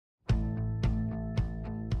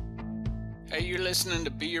Hey, you're listening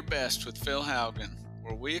to Be Your Best with Phil Haugen,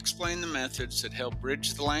 where we explain the methods that help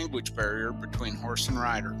bridge the language barrier between horse and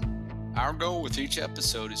rider. Our goal with each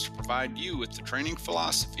episode is to provide you with the training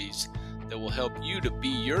philosophies that will help you to be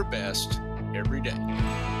your best every day.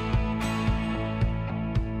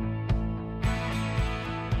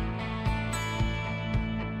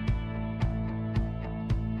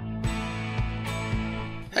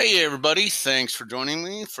 Hey, everybody. Thanks for joining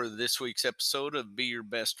me for this week's episode of Be Your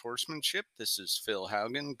Best Horsemanship. This is Phil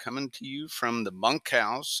Haugen coming to you from the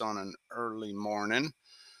bunkhouse on an early morning.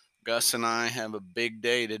 Gus and I have a big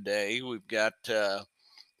day today. We've got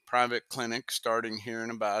private clinic starting here in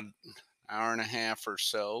about an hour and a half or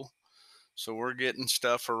so. So we're getting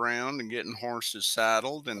stuff around and getting horses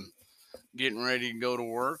saddled and getting ready to go to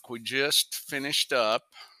work. We just finished up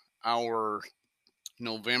our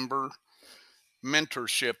November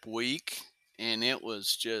mentorship week, and it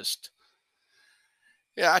was just,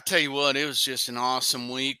 I tell you what, it was just an awesome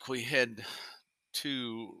week. We had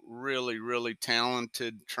two really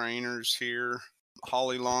talented trainers here.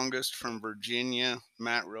 Holly Longest from Virginia,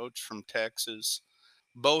 Matt Roach from Texas,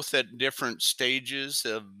 both at different stages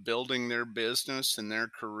of building their business and their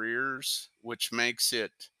careers, which really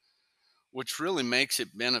makes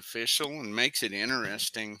it beneficial and makes it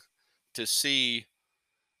interesting to see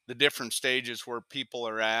the different stages where people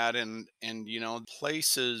are at and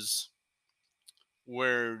places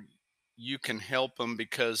where you can help them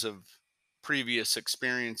because of previous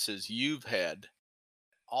experiences you've had.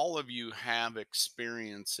 All of you have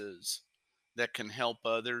experiences that can help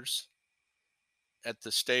others at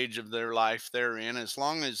the stage of their life they're in, as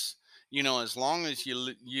long as you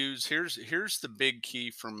use, here's the big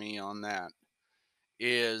key for me on that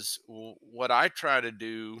is what I try to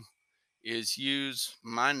do is use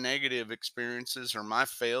my negative experiences or my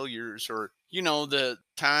failures, or the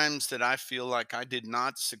times that I feel like I did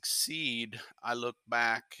not succeed. I look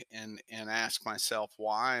back and ask myself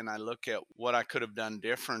why, and I look at what I could have done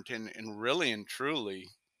different, and really and truly,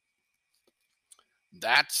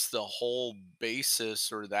 that's the whole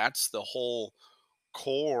basis, or that's the whole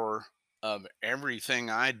core of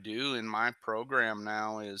everything I do in my program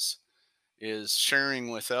now is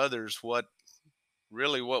sharing with others what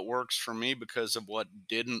works for me because of what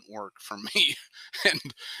didn't work for me. And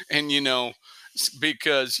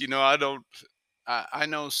because I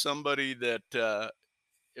know somebody that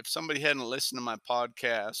if somebody hadn't listened to my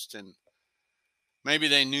podcast, and maybe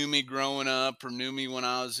they knew me growing up or knew me when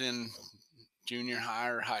I was in junior high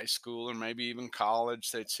or high school or maybe even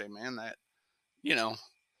college, they'd say, man, you know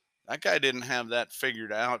that guy didn't have that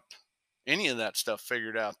figured out, any of that stuff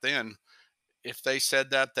figured out then. If they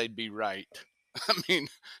said that, they'd be right. I mean,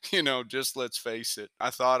 just let's face it. I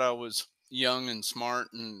thought I was young and smart,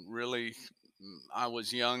 and really, I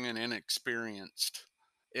was young and inexperienced.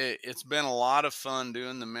 It's been a lot of fun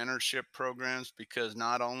doing the mentorship programs, because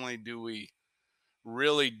not only do we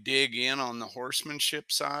really dig in on the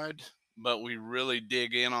horsemanship side, but we really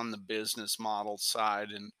dig in on the business model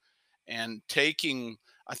side, and taking,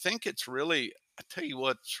 I think it's really, I tell you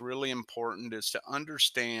what's really important is to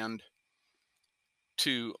understand,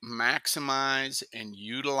 to maximize and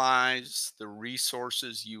utilize the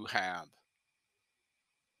resources you have.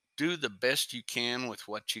 Do the best you can with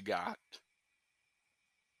what you got.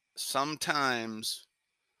 Sometimes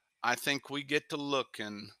I think we get to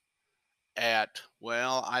looking at,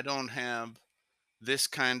 well, I don't have this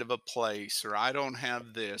kind of a place, or I don't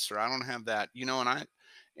have this, or I don't have that,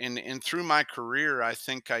 and through my career, I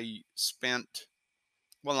think I spent,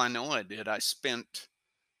 well, I know I did. I spent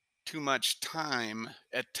too much time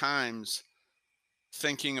at times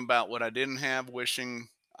thinking about what I didn't have, wishing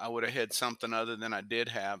I would have had something other than I did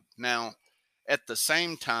have. Now, at the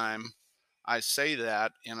same time, I say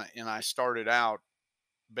that, and I started out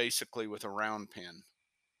basically with a round pin.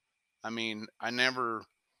 I mean, I never,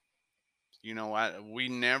 we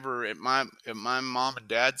never, at my mom and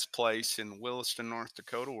dad's place in Williston, North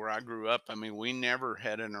Dakota, where I grew up. I mean, we never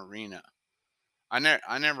had an arena. I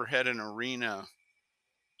never had an arena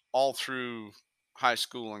all through high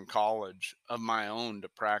school and college of my own to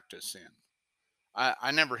practice in.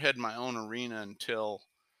 I never had my own arena until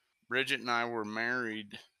Bridget and I were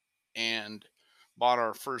married and bought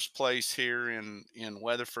our first place here in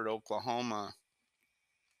Weatherford, Oklahoma,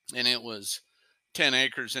 and it was 10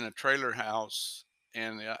 acres in a trailer house,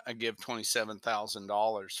 and I give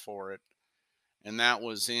 $27,000 for it, and that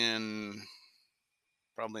was in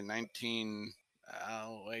probably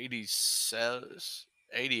 1987,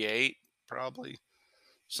 88, probably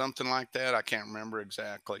something like that. I can't remember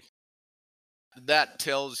exactly. That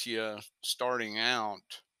tells you, starting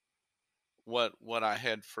out, what I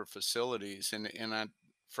had for facilities, and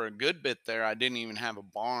for a good bit there, I didn't even have a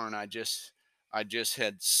barn. I just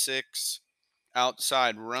had 6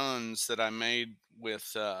 outside runs that I made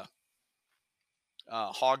with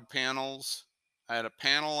hog panels. I had a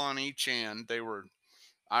panel on each end.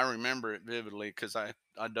 I remember it vividly because I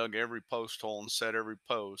dug every post hole and set every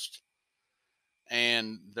post.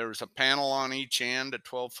 And there was a panel on each end, a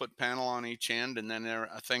 12-foot panel on each end, and then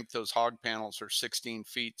I think those hog panels are 16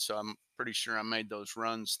 feet, so I'm pretty sure I made those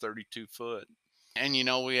runs 32 foot. And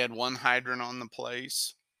we had one hydrant on the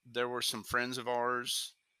place. There were some friends of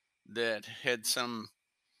ours that had some.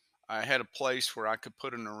 I had a place where I could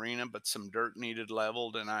put an arena, but some dirt needed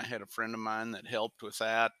leveled, and I had a friend of mine that helped with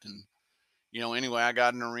that. And anyway, I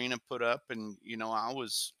got an arena put up, and I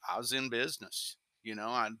was in business.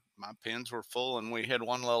 My pens were full, and we had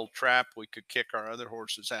one little trap we could kick our other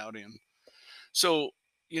horses out in. So,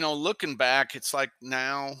 looking back, it's like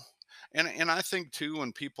now, and I think too,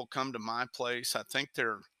 when people come to my place, I think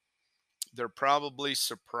they're probably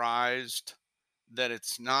surprised that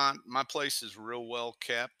it's not. My place is real well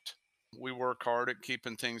kept. We work hard at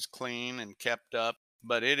keeping things clean and kept up,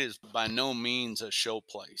 but it is by no means a show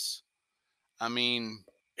place. I mean,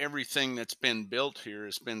 everything that's been built here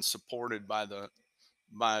has been supported by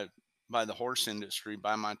by the horse industry,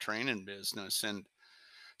 by my training business. And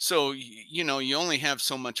so you only have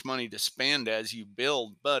so much money to spend as you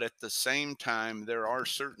build, but at the same time there are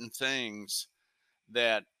certain things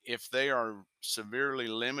that if they are severely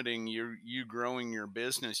limiting you growing your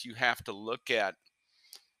business, you have to look at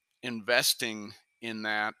investing in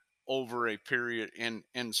that over a period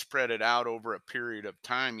and spread it out over a period of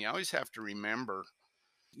time. You always have to remember,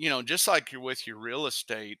 just like you're with your real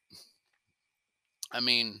estate. I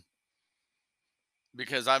mean,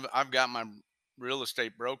 because I've got my real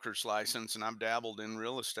estate broker's license and I've dabbled in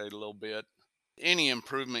real estate a little bit. Any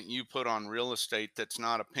improvement you put on real estate that's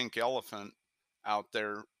not a pink elephant out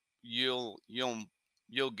there, you'll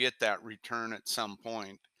get that return at some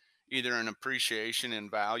point, either in appreciation in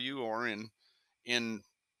value or in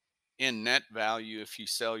in net value if you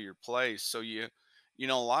sell your place. So a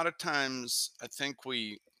lot of times I think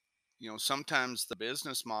sometimes the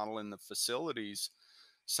business model in the facilities,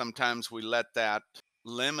 sometimes we let that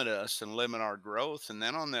limit us and limit our growth. And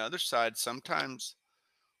then on the other side, sometimes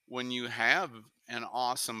when you have an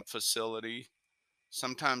awesome facility,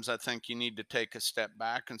 sometimes I think you need to take a step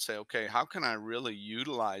back and say, okay, how can I really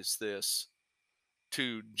utilize this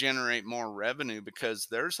to generate more revenue? Because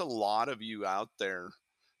there's a lot of you out there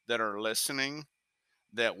that are listening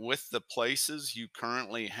that with the places you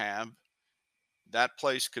currently have, that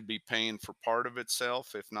place could be paying for part of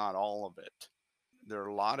itself, if not all of it. There are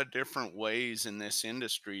a lot of different ways in this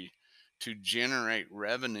industry to generate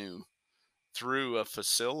revenue through a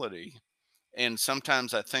facility. And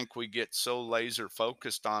sometimes I think we get so laser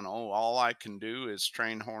focused on, oh, all I can do is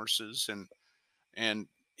train horses and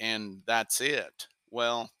and that's it.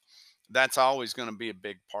 Well, that's always going to be a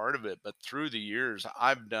big part of it. But through the years,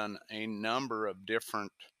 I've done a number of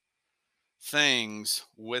different things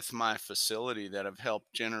with my facility that have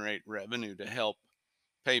helped generate revenue to help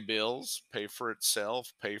pay bills, pay for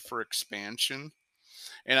itself, pay for expansion.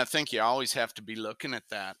 And I think you always have to be looking at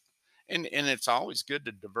that. And it's always good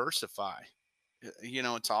to diversify.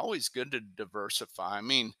 It's always good to diversify. I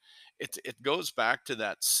mean, it goes back to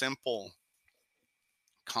that simple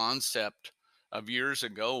concept of years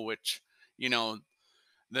ago, which, you know,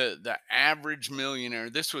 the average millionaire,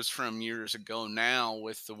 this was from years ago. Now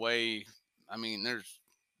with the way, I mean, there's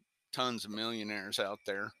tons of millionaires out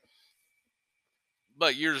there,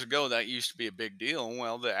 but years ago that used to be a big deal.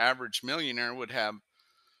 Well, the average millionaire would have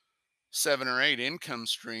 7 or 8 income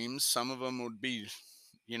streams. Some of them would be,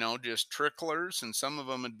 just tricklers, and some of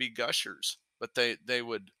them would be gushers. But they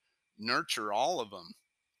would nurture all of them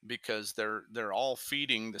because they're all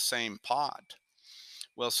feeding the same pot.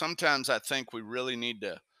 Well, sometimes I think we really need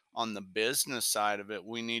to, on the business side of it,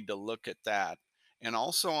 we need to look at that, and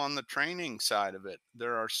also on the training side of it.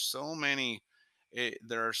 There are so many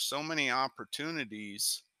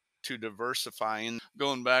opportunities to diversify. And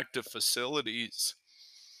going back to facilities,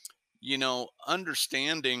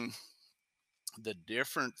 understanding the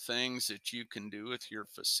different things that you can do with your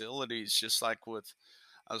facilities, just like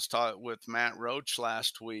I was taught with Matt Roach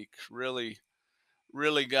last week. Really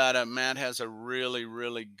Matt has a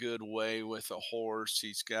really good way with a horse.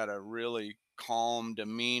 He's got a really calm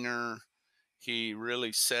demeanor. He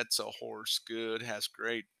really sets a horse good, has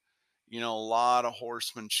great, a lot of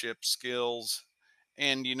horsemanship skills.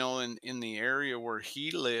 And in the area where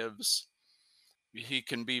he lives, he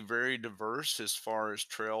can be very diverse as far as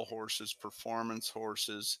trail horses, performance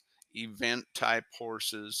horses, event type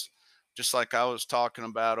horses. just like I was talking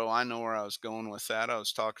about. Oh, I know where I was going with that. I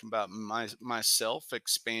was talking about myself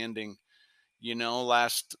expanding.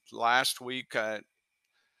 Last week I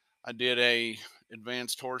did a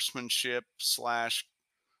advanced horsemanship slash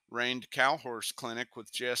reined cow horse clinic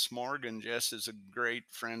with Jess Morgan. Jess is a great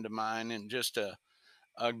friend of mine and just a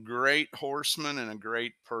great horseman and a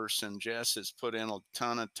great person. Jess has put in a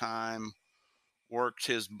ton of time, worked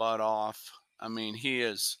his butt off. I mean, he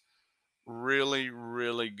is really,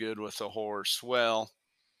 really good with a horse. Well,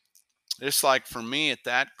 it's like for me at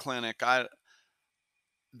that clinic, I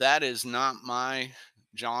that is not my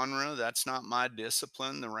genre. That's not my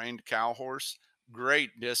discipline. The reined cow horse,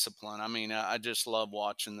 great discipline. I mean, I just love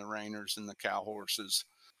watching the reiners and the cow horses.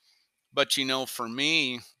 But for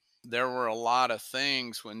me, there were a lot of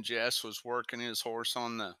things when Jess was working his horse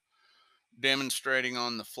on the demonstrating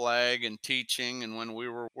on the flag and teaching, and when we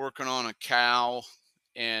were working on a cow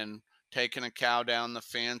and taking a cow down the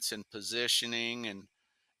fence and positioning and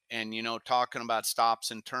talking about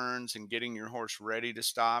stops and turns and getting your horse ready to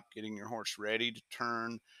stop, getting your horse ready to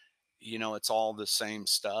turn. It's all the same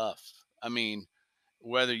stuff. I mean,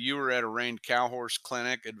 whether you were at a reined cow horse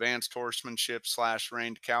clinic, advanced horsemanship slash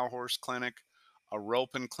reined cow horse clinic, a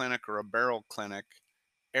roping clinic, or a barrel clinic,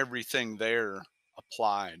 everything there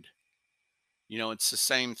applied. It's the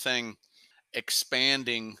same thing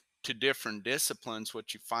expanding to different disciplines.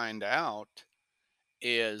 What you find out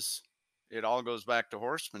is it all goes back to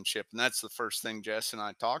horsemanship. And that's the first thing Jess and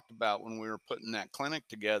I talked about when we were putting that clinic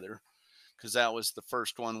together, because that was the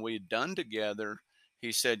first one we had done together.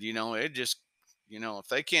 He said, it just, if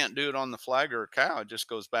they can't do it on the flag or a cow, it just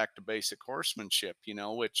goes back to basic horsemanship,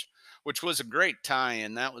 which was a great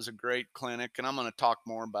tie-in. That was a great clinic. And I'm going to talk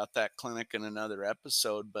more about that clinic in another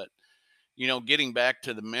episode. But, getting back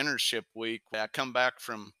to the mentorship week, I come back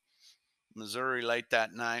from Missouri late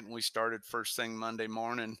that night and we started first thing Monday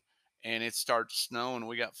morning, and it starts snowing.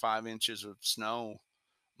 We got 5 inches of snow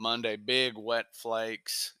Monday, big wet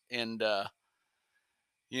flakes. And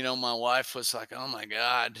my wife was like, "Oh my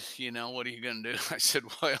God, what are you going to do?" I said,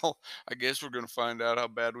 "Well, I guess we're going to find out how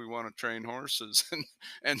bad we want to train horses."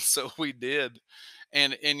 And so we did.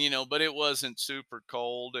 And but it wasn't super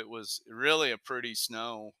cold. It was really a pretty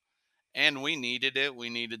snow, and we needed it. We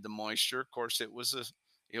needed the moisture. Of course, it was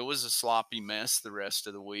a sloppy mess the rest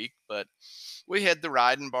of the week, but we had the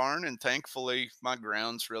riding barn, and thankfully my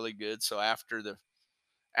ground's really good. So after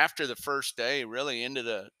the first day, really into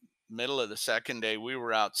the middle of the second day, we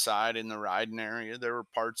were outside in the riding area. There were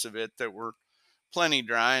parts of it that were plenty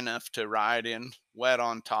dry enough to ride in, wet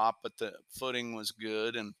on top, but the footing was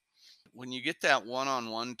good. And when you get that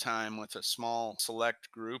one-on-one time with a small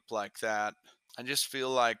select group like that, I just feel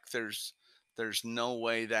like there's no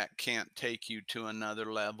way that can't take you to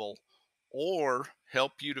another level or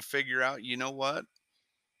help you to figure out, what?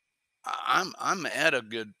 I'm at a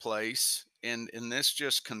good place, and this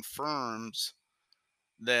just confirms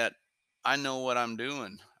that I know what I'm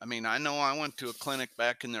doing. I mean, I know I went to a clinic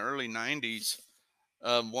back in the early 90s,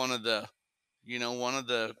 one of the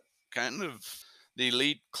kind of the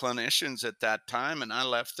elite clinicians at that time, and I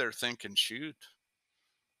left there thinking, shoot,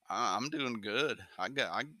 I'm doing good.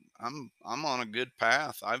 I'm on a good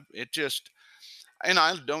path. I've it just and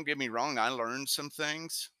I don't get me wrong, I learned some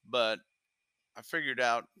things, but I figured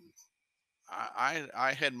out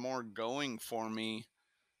I had more going for me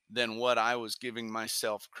than what I was giving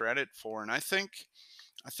myself credit for. And I think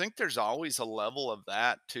there's always a level of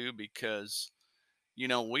that too, because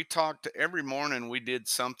we talked every morning. We did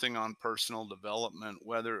something on personal development,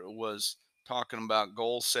 whether it was talking about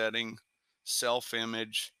goal setting,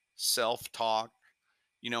 self-image, self-talk,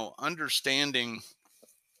 understanding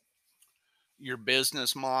your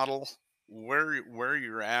business model, where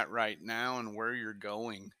you're at right now and where you're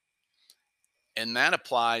going. And that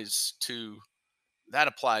applies to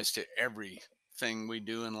everything we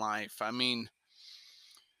do in life. I mean,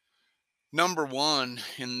 number one,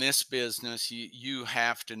 in this business, you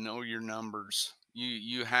have to know your numbers.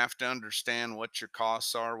 You have to understand what your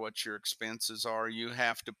costs are, what your expenses are. You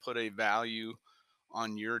have to put a value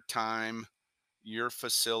on your time, your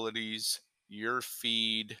facilities, your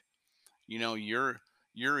feed,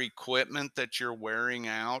 your equipment that you're wearing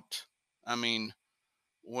out. I mean,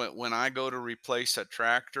 when I go to replace a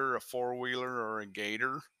tractor, a four-wheeler, or a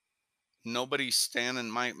gator, nobody's standing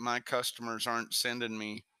my customers aren't sending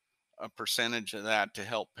me a percentage of that to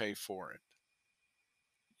help pay for it.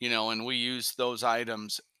 And we use those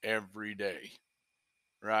items every day,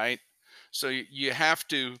 right? So you have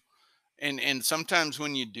to, and sometimes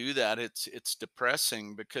when you do that, it's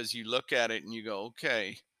depressing, because you look at it and you go,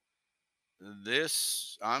 okay,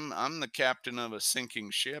 this I'm the captain of a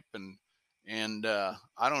sinking ship, and and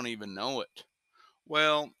I don't even know it.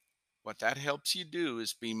 Well, what that helps you do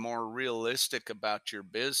is be more realistic about your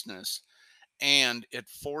business, and it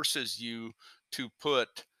forces you to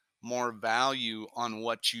put more value on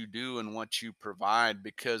what you do and what you provide,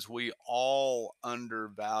 because we all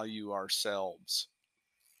undervalue ourselves.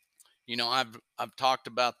 I've talked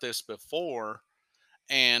about this before,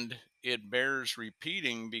 and it bears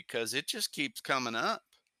repeating because it just keeps coming up.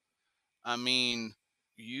 I mean,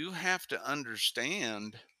 you have to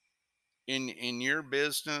understand, in your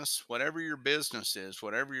business, whatever your business is,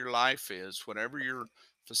 whatever your life is, whatever your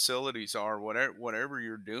facilities are, whatever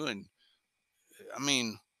you're doing, I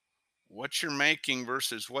mean, what you're making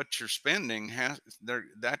versus what you're spending has there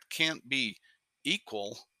that can't be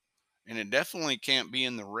equal, and it definitely can't be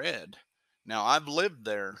in the red. Now, I've lived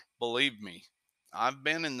there, believe me. I've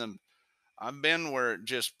been in the I've been where it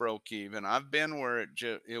just broke even. I've been where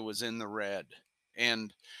it was in the red.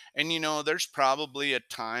 And there's probably a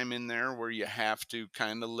time in there where you have to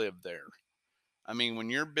kind of live there. I mean, when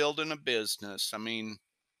you're building a business, I mean,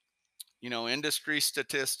 industry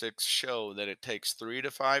statistics show that it takes 3 to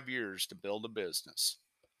 5 years to build a business.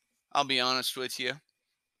 I'll be honest with you.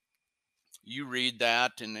 You read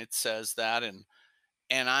that and it says that,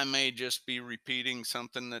 and I may just be repeating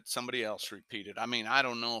something that somebody else repeated. I mean, I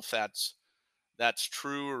don't know if that's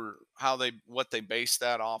true or how they what they base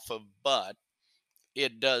that off of, but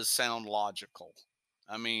it does sound logical.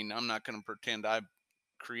 I mean, I'm not going to pretend I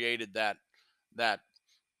created that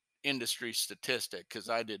industry statistic, because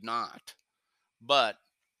I did not, but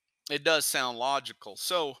it does sound logical.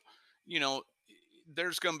 So, you know,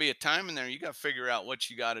 there's going to be a time in there you got to figure out what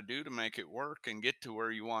you got to do to make it work and get to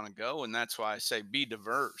where you want to go, and that's why I say be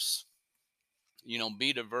diverse.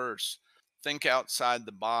 Be diverse. Think outside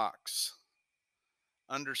the box.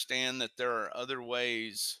 Understand that there are other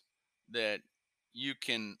ways that you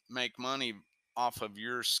can make money off of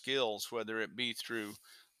your skills, whether it be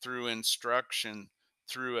through instruction,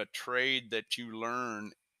 through a trade that you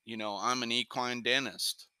learn. I'm an equine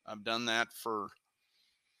dentist. I've done that for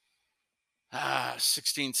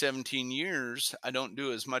 16, 17 years. I don't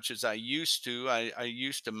do as much as I used to. I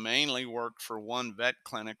used to mainly work for one vet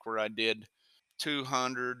clinic where I did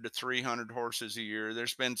 200 to 300 horses a year.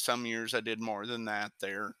 There's been some years I did more than that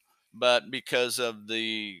there. But because of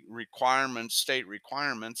the requirements, state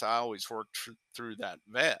requirements, I always worked through that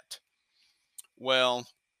vet. Well,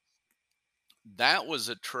 that was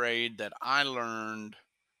a trade that I learned,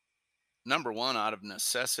 number one, out of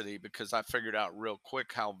necessity, because I figured out real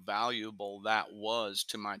quick how valuable that was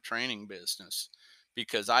to my training business.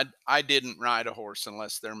 Because I didn't ride a horse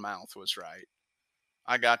unless their mouth was right.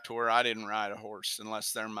 I got to where I didn't ride a horse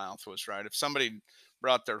unless their mouth was right. If somebody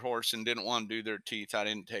brought their horse and didn't want to do their teeth, I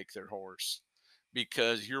didn't take their horse,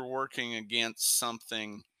 because you're working against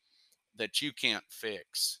something that you can't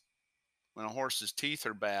fix. When a horse's teeth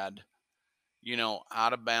are bad,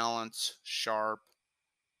 out of balance, sharp,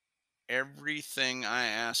 everything I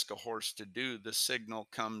ask a horse to do, the signal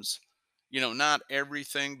comes, not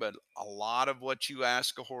everything, but a lot of what you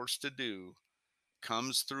ask a horse to do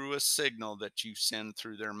comes through a signal that you send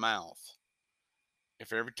through their mouth.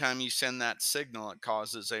 If every time you send that signal, it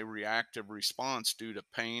causes a reactive response due to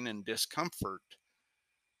pain and discomfort,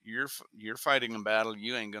 you're fighting a battle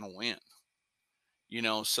you ain't going to win.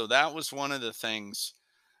 So that was one of the things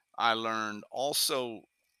I learned. Also,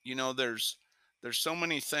 there's so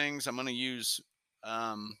many things. I'm going to use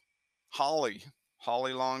um, Holly.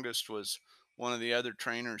 Holly Longest was one of the other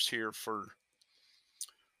trainers here for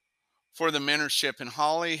the mentorship, and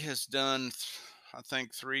Holly has done, I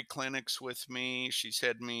think, 3 clinics with me. She's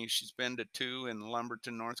been to 2 in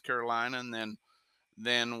Lumberton, North Carolina, and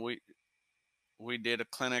then we did a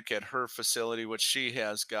clinic at her facility, which she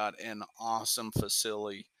has got an awesome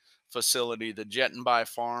facility, the Jet and By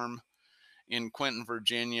Farm in Quentin,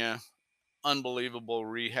 Virginia. Unbelievable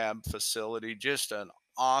rehab facility, just an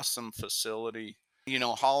awesome facility.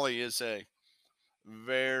 Holly is a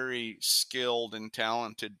very skilled and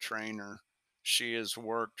talented trainer. She has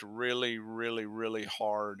worked really, really, really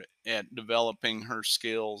hard at developing her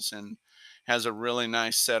skills, and has a really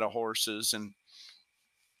nice set of horses. And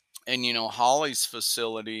Holly's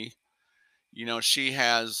facility, she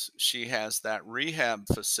has that rehab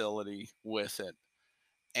facility with it.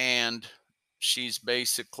 And she's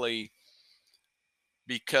basically,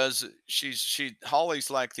 because she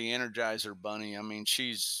Holly's like the Energizer Bunny. I mean,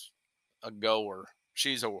 she's a goer.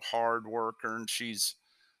 She's a hard worker, and she's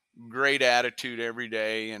great attitude every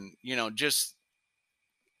day, and just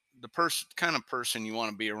the kind of person you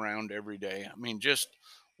want to be around every day. I mean, just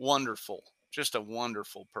wonderful, just a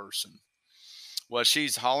wonderful person. Well,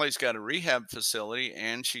 she's Holly's got a rehab facility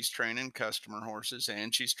and she's training customer horses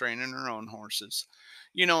and she's training her own horses.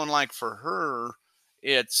 And like for her,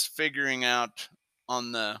 it's figuring out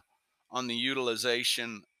on the on the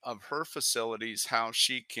utilization of her facilities how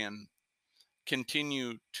she can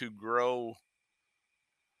continue to grow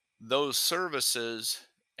those services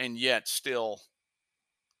and yet still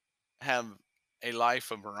have a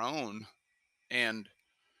life of her own and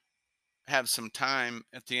have some time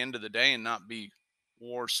at the end of the day and not be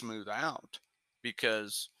wore smooth out.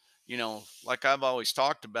 Because like I've always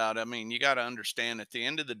talked about, I mean, you got to understand at the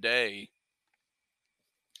end of the day,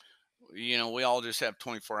 we all just have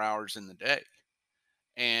 24 hours in the day,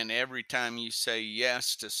 and every time you say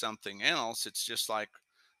yes to something else, it's just like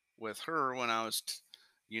with her when I was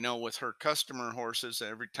with her customer horses,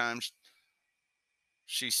 every time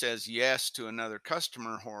she says yes to another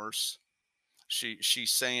customer horse,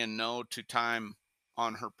 she's saying no to time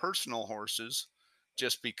on her personal horses,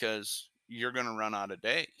 just because you're going to run out of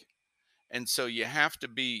day. And so you have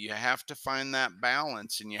to find that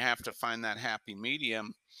balance, and you have to find that happy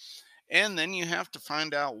medium, and then you have to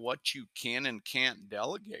find out what you can and can't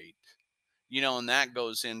delegate. And that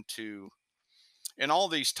goes into, and all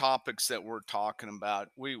these topics that we're talking about,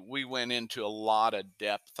 we went into a lot of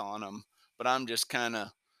depth on them, but I'm just kind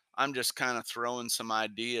of throwing some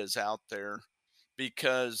ideas out there,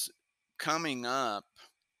 because coming up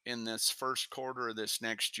in this first quarter of this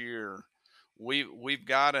next year, we've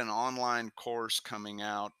got an online course coming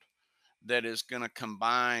out that is going to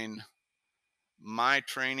combine my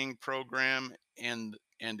training program and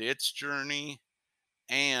its journey,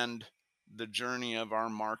 and the journey of our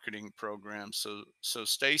marketing program. So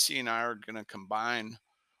Stacy and I are going to combine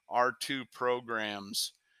our two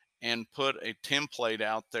programs and put a template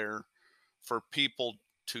out there for people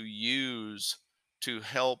to use to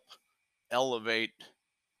help elevate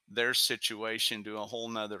their situation to a whole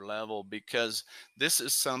nother level, because this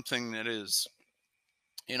is something that is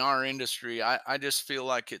in our industry. I just feel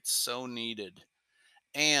like it's so needed.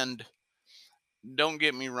 And don't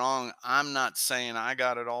get me wrong, I'm not saying I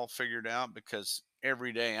got it all figured out, because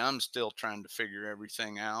every day I'm still trying to figure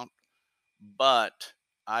everything out. But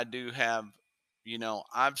I do have,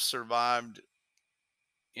 I've survived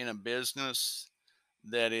in a business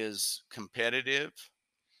that is competitive,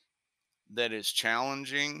 that is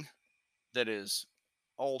challenging, that is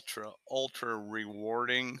ultra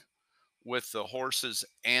rewarding with the horses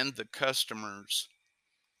and the customers.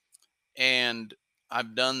 And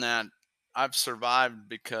I've done that. I've survived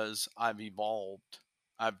because I've evolved,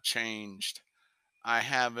 I've changed. I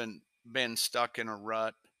haven't been stuck in a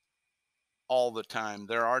rut all the time.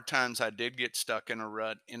 There are times I did get stuck in a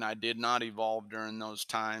rut and I did not evolve during those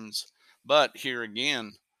times. But here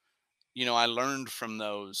again, I learned from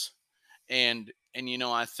those. And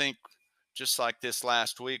I think, just like this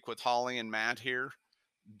last week with Holly and Matt here,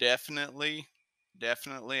 definitely,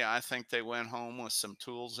 definitely, I think they went home with some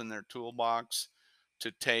tools in their toolbox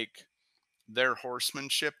to take their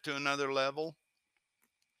horsemanship to another level.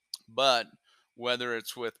 But whether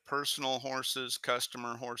it's with personal horses,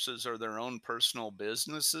 customer horses, or their own personal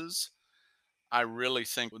businesses, I really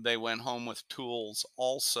think they went home with tools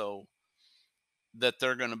also that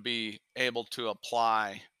they're going to be able to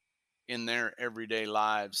apply in their everyday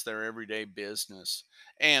lives, their everyday business,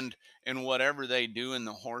 and whatever they do in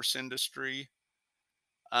the horse industry.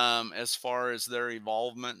 As far as their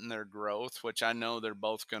evolvement and their growth, which I know they're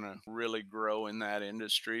both going to really grow in that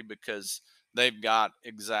industry, because they've got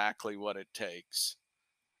exactly what it takes.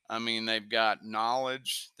 I mean, they've got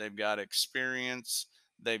knowledge, they've got experience,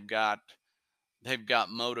 they've got they've got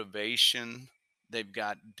motivation, they've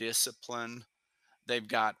got discipline, they've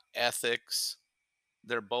got ethics.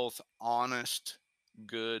 They're both honest,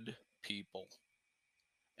 good people.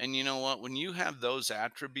 And you know what? When you have those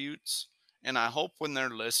attributes, and I hope when they're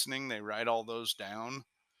listening, they write all those down,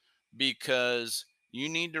 because you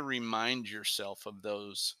need to remind yourself of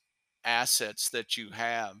those assets that you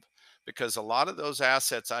have. Because a lot of those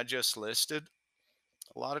assets I just listed,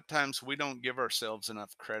 a lot of times we don't give ourselves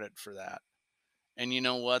enough credit for that. And you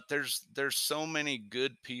know what? There's so many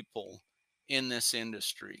good people in this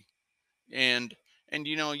industry. And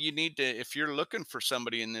you need to, if you're looking for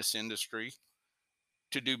somebody in this industry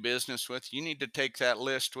to do business with, you need to take that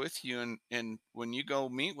list with you, and when you go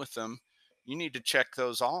meet with them, you need to check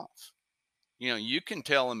those off. You can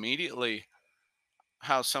tell immediately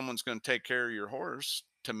how someone's going to take care of your horse,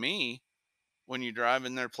 to me, when you drive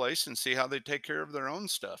in their place and see how they take care of their own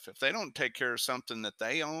stuff. If they don't take care of something that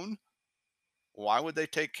they own, why would they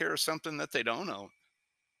take care of something that they don't own?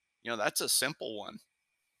 That's a simple one.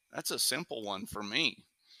 That's a simple one for me.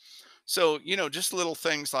 So, just little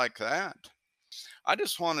things like that. I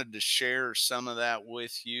just wanted to share some of that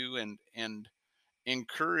with you and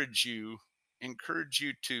encourage you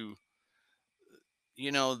to,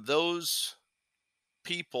 those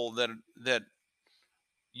people that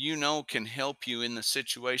can help you in the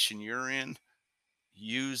situation you're in,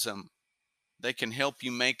 use them. They can help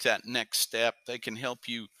you make that next step. They can help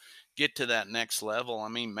you get to that next level. I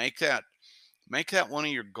mean, make that one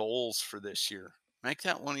of your goals for this year. Make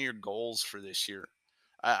that one of your goals for this year.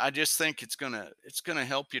 I just think it's gonna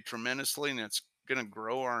help you tremendously, and it's gonna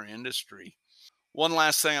grow our industry. One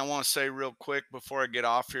last thing I want to say real quick before I get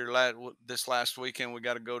off here. This last weekend, we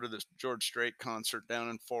got to go to the George Strait concert down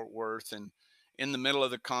in Fort Worth, and in the middle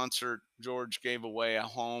of the concert, George gave away a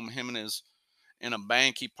home. Him and his and a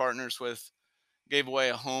bank he partners with gave away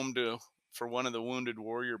a home to for one of the Wounded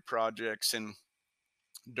Warrior projects, and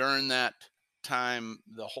during that time,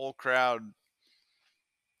 the whole crowd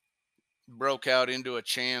broke out into a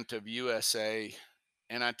chant of USA.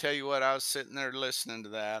 And I tell you what, I was sitting there listening to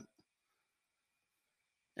that,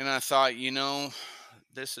 and I thought,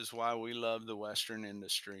 this is why we love the Western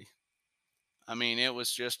industry. I mean, it was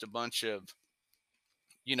just a bunch of,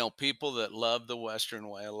 people that love the Western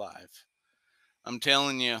way of life. I'm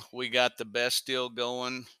telling you, we got the best deal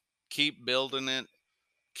going. Keep building it,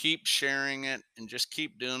 keep sharing it, and just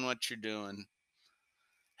keep doing what you're doing.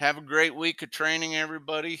 Have a great week of training,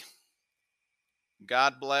 everybody.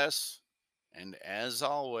 God bless. And as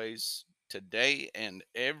always, today and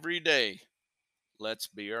every day, let's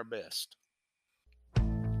be our best.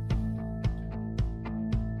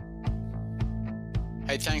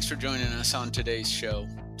 Hey, thanks for joining us on today's show.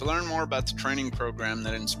 To learn more about the training program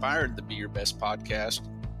that inspired the Be Your Best podcast,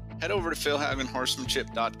 head over to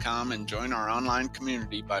philhaugenhorsemanship.com and join our online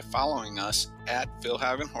community by following us at Phil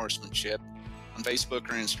Haugen Horsemanship on Facebook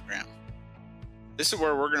or Instagram. This is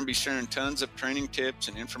where we're going to be sharing tons of training tips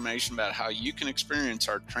and information about how you can experience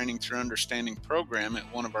our Training Through Understanding program at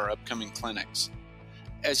one of our upcoming clinics.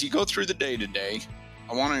 As you go through the day today,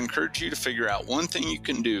 I want to encourage you to figure out one thing you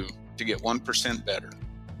can do to get 1% better,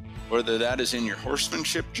 whether that is in your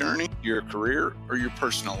horsemanship journey, your career, or your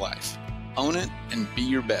personal life. Own it and be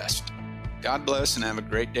your best. God bless and have a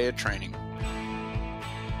great day of training.